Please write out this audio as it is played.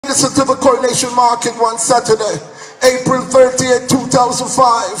Anderson to the Coronation Market one Saturday, April 30th, 2005.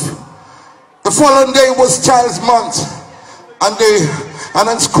 The following day was Child's Month, and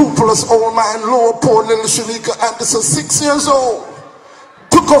an unscrupulous old man, Lord poor little Shanika Anderson, 6 years old,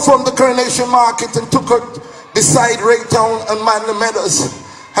 took her from the Coronation Market and took her beside Raytown and Manly Meadows,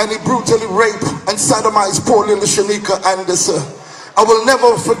 and he brutally raped and sodomized poor little Shanika Anderson. I will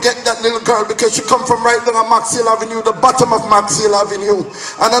never forget that little girl because she come from right there on Maxwell Avenue, the bottom of Maxwell Avenue.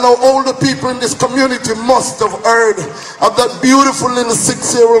 And I know all the people in this community must have heard of that beautiful little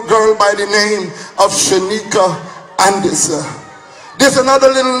 6-year-old girl by the name of Shanika Anderson. There's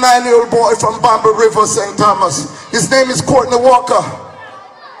another little 9-year-old boy from Bamba River, St. Thomas. His name is Courtney Walker.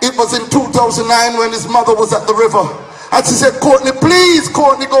 It was in 2009 when his mother was at the river. And she said, Courtney, please,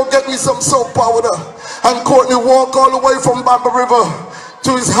 Courtney, go get me some soap powder. And Courtney walked all the way from Bamba River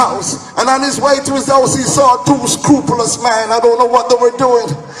to his house. And on his way to his house, he saw 2 scrupulous men. I don't know what they were doing.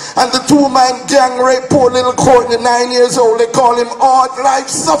 And the 2-man gang raped poor little Courtney, 9 years old. They call him Hard Life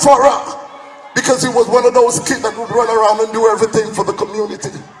Sufferer, because he was one of those kids that would run around and do everything for the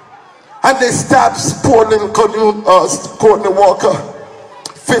community. And they stabbed poor little Courtney Walker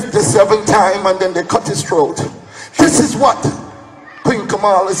 57 times, and then they cut his throat. This is what Pink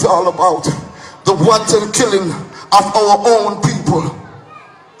Kamal is all about. The wanton killing of our own people,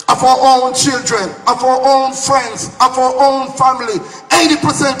 of our own children, of our own friends, of our own family.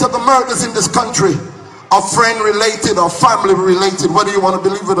 80% of the murders in this country are friend-related or family-related, whether you want to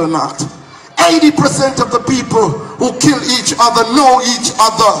believe it or not. 80% of the people who kill each other know each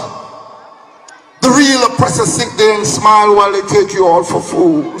other. The real oppressors sit there and smile while they take you all for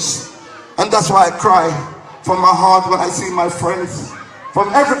fools. And that's why I cry from my heart when I see my friends from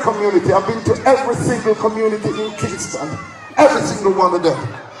every community. I've been to every single community in Kingston, every single one of them.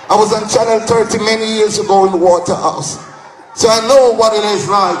 I was on Channel 30 many years ago in the Waterhouse, so I know what it is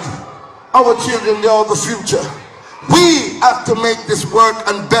like. Our children, they are the future. We have to make this work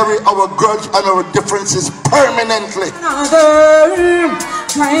and bury our grudge and our differences permanently. Another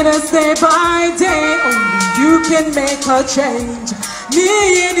trying to stay by day, only you can make a change.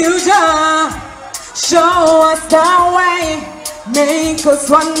 Me and you, Jah. Show us the way, make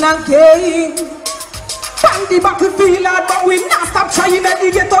us one again. From the battlefield, but we not stop trying. At the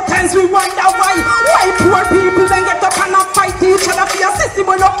ghetto times we wonder why poor people then get up and fight each other for your system.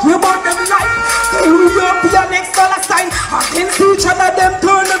 We don't care about them life. We will be your next dollar sign. Against each other, them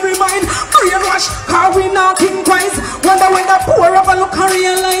turn every mind. Brainwash, cause we not think twice. Wonder when the poor of a look and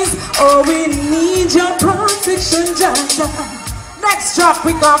realize, oh, we need your protection, Jah. Next track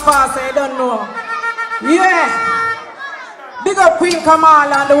we go fast, I don't know. Yeah, big up Queen Kamal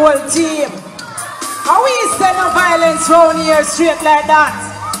and the whole team. How we send no violence round here straight like that?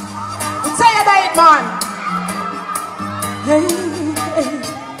 We tired of it, man. Hey, hey.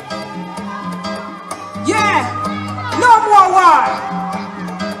 Yeah, no more war.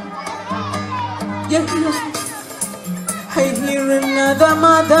 Yeah, I hear another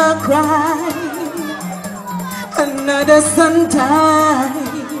mother cry, another son die.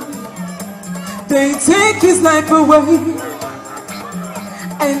 They take his life away,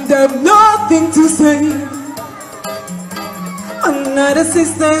 and I've nothing to say. Another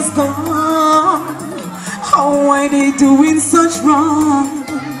sister's gone. How are they doing such wrong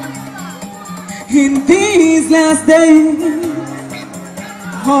in these last days?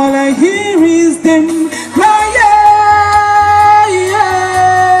 All I hear is them crying.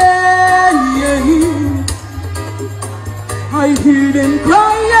 I hear them crying.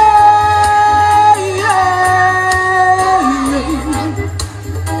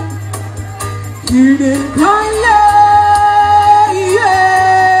 Hear them crying.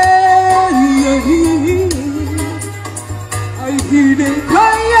 I hear them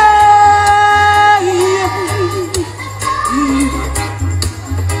crying.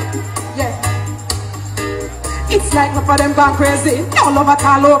 Yeah. It's like no for them gone crazy. No love at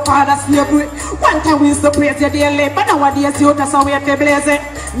all over the slavery. One time we used to praise you daily, but nowadays you just a way to blaze it.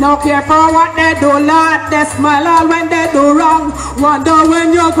 No care for what they do, Lord. They smile all when they do wrong. Wonder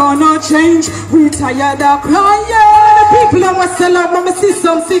when you're gonna change. We tired of crying. The people that want to love, mama see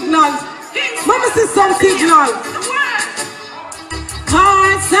some signals. Mama see some signals.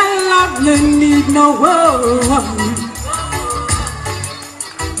 Hearts and love, you need no word.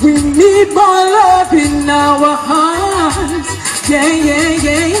 We need more love in our hearts. Yeah, yeah,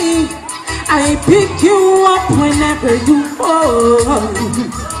 yeah. I pick you up whenever you fall.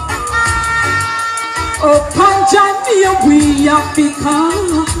 Oh, Panjania, we have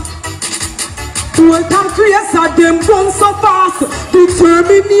become. All time creators, them run so fast.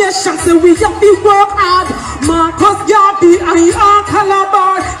 Determination, so we have to work hard. Marcus Garvey, I am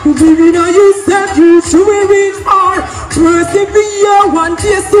Calabar. You believe in you said you should reach far. Persevere, one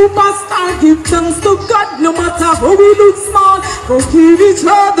day superstar. Give thanks to God, no matter how we look small. Forgive each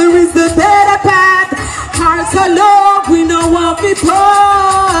other is the better path. Hearts of love, we know what we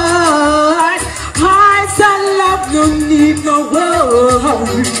part. Hearts of love, no need no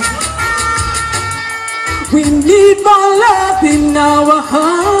worry. We need more love in our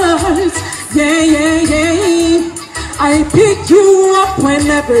hearts. Yeah, yeah, yeah. I pick you up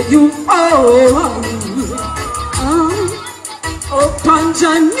whenever you fall. Upon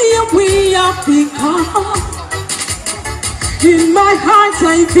Johnny, we are become. In my heart,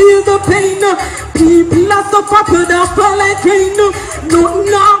 I feel the pain. People are so popular, fall like rain. No,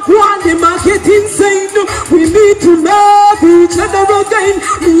 not one, they might get insane. We need to love each other again.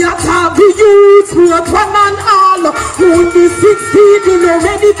 We are to be youths, both one and all. Only 16, you know,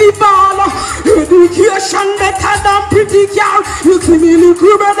 ready to ball. Education better than pretty girl. You see me look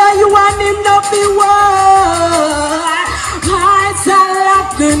brother, you want him not be world. Hearts are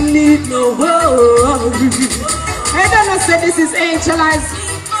love, they need no worry. I don't know, say this is angelize.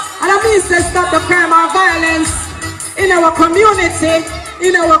 And I mean, say stop the crime and violence in our community,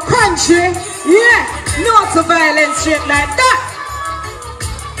 in our country. Yeah, no to violence shit like that.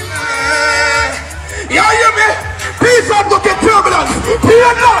 You hear me? Peace and look at turbulence.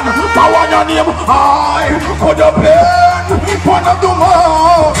 Payneland, I want your name. I could have been one of the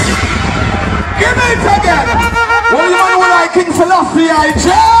most. Give me it again. Well, you know what I King Selassie, I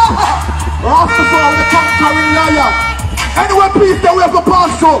jail. Rastafari with the conquering lion. Anyway, peace that we have to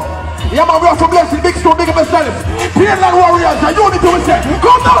pass through. Yeah, man, we have to bless it. Big stone, big myself. Payneland warriors, and you need to say,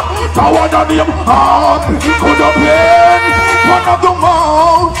 come now. I want your name. Could have been one of the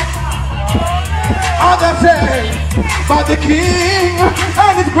most. And they say, but the King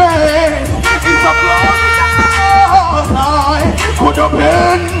and his grace is a glorious I could have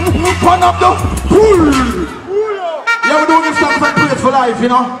been one of the Yeah, we're doing this stuff and praise for life, you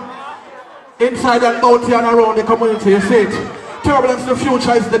know. Inside and out here and around the community, you see it. Turbulence the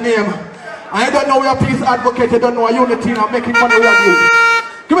future is the name. I don't know we are peace advocate, I don't know a unity and making money we are doing.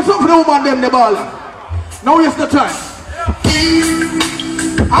 Give me something for the woman them the ball. Now waste the time.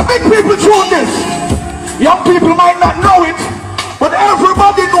 I think people through this. Young people might not know it, but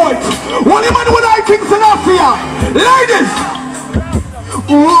everybody know it. What even when I think Selassie? Ladies!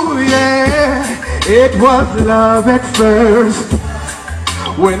 Ooh yeah, it was love at first.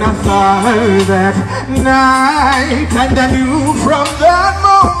 When I saw her that night, and I knew from that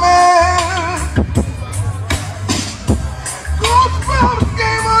moment, goosebumps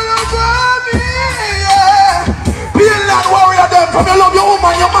came all over me, yeah. Payneland warrior them, from you love your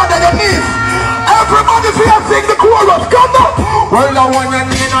woman, your mother, your niece. Everybody see us sing the chorus, come up. Well, I want to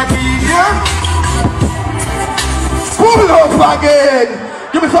be not here. Pull up again.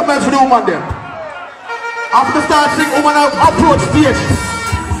 Give me something else for the woman them. After start sing, woman approach stage.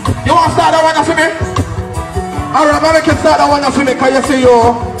 You want to start that one for me? Alright, maybe can start that one for me, can you see you?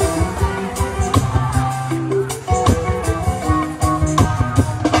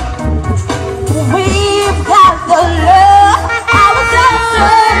 We've got the love I was out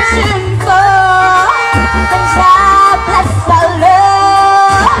searching for. And God bless our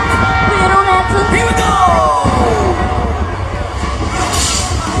love. We don't have to. Here we go!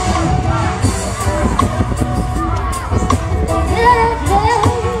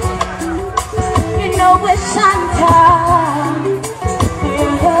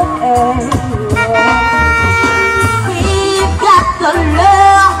 We've got the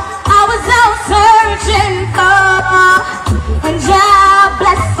love I was out searching for, and God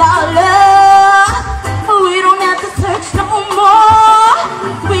bless our love. We don't have to search no more.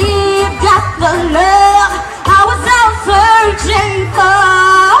 We've got the love I was out searching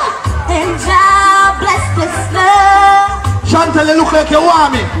for, and God bless this love. Chantal, you look like you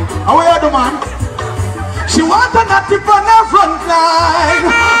want me. How are you, man? She wants a native on her front line.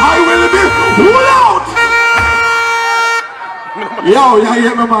 I will be pulled out. Yo, you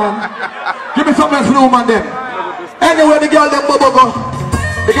hear me, man? Give me something for the woman then. Anyway, the girl them bubble go.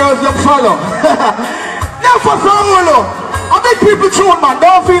 The girls them follow. Never follow. I make people tune, man.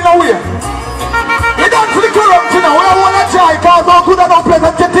 Don't feel no way. You dance for the corrupt, you know. I want to try, cause how good and how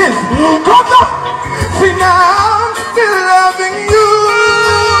pleasant it is. Come now. See now, still loving you.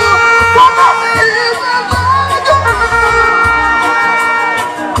 Come now.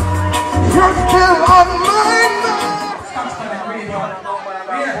 You're still on my mind.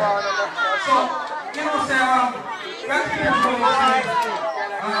 So, you know, say,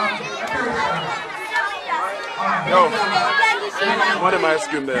 What am I ice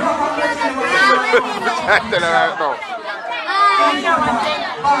cream there? I tell her right now.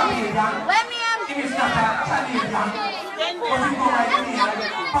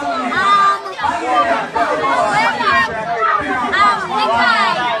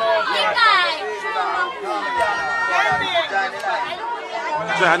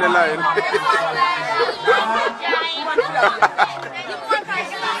 Johnny Line.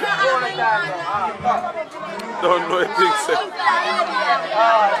 Don't know a thing, sir.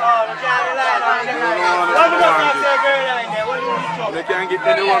 They can't get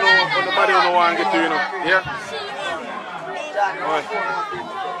anyone on nobody on the one get to, you know. Yeah.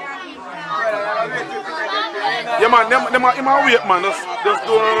 Yeah, man, them wait, man. Just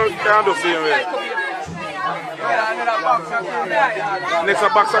can't do the same way. Next a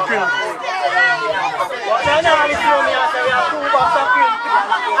box of cream.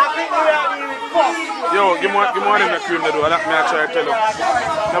 Yo, give me one of the cream to do. Let me try to tell you.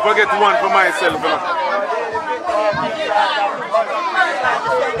 Never get one for myself, you know.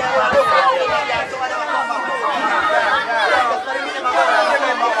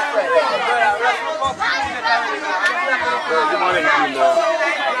 Give me one of the cream there.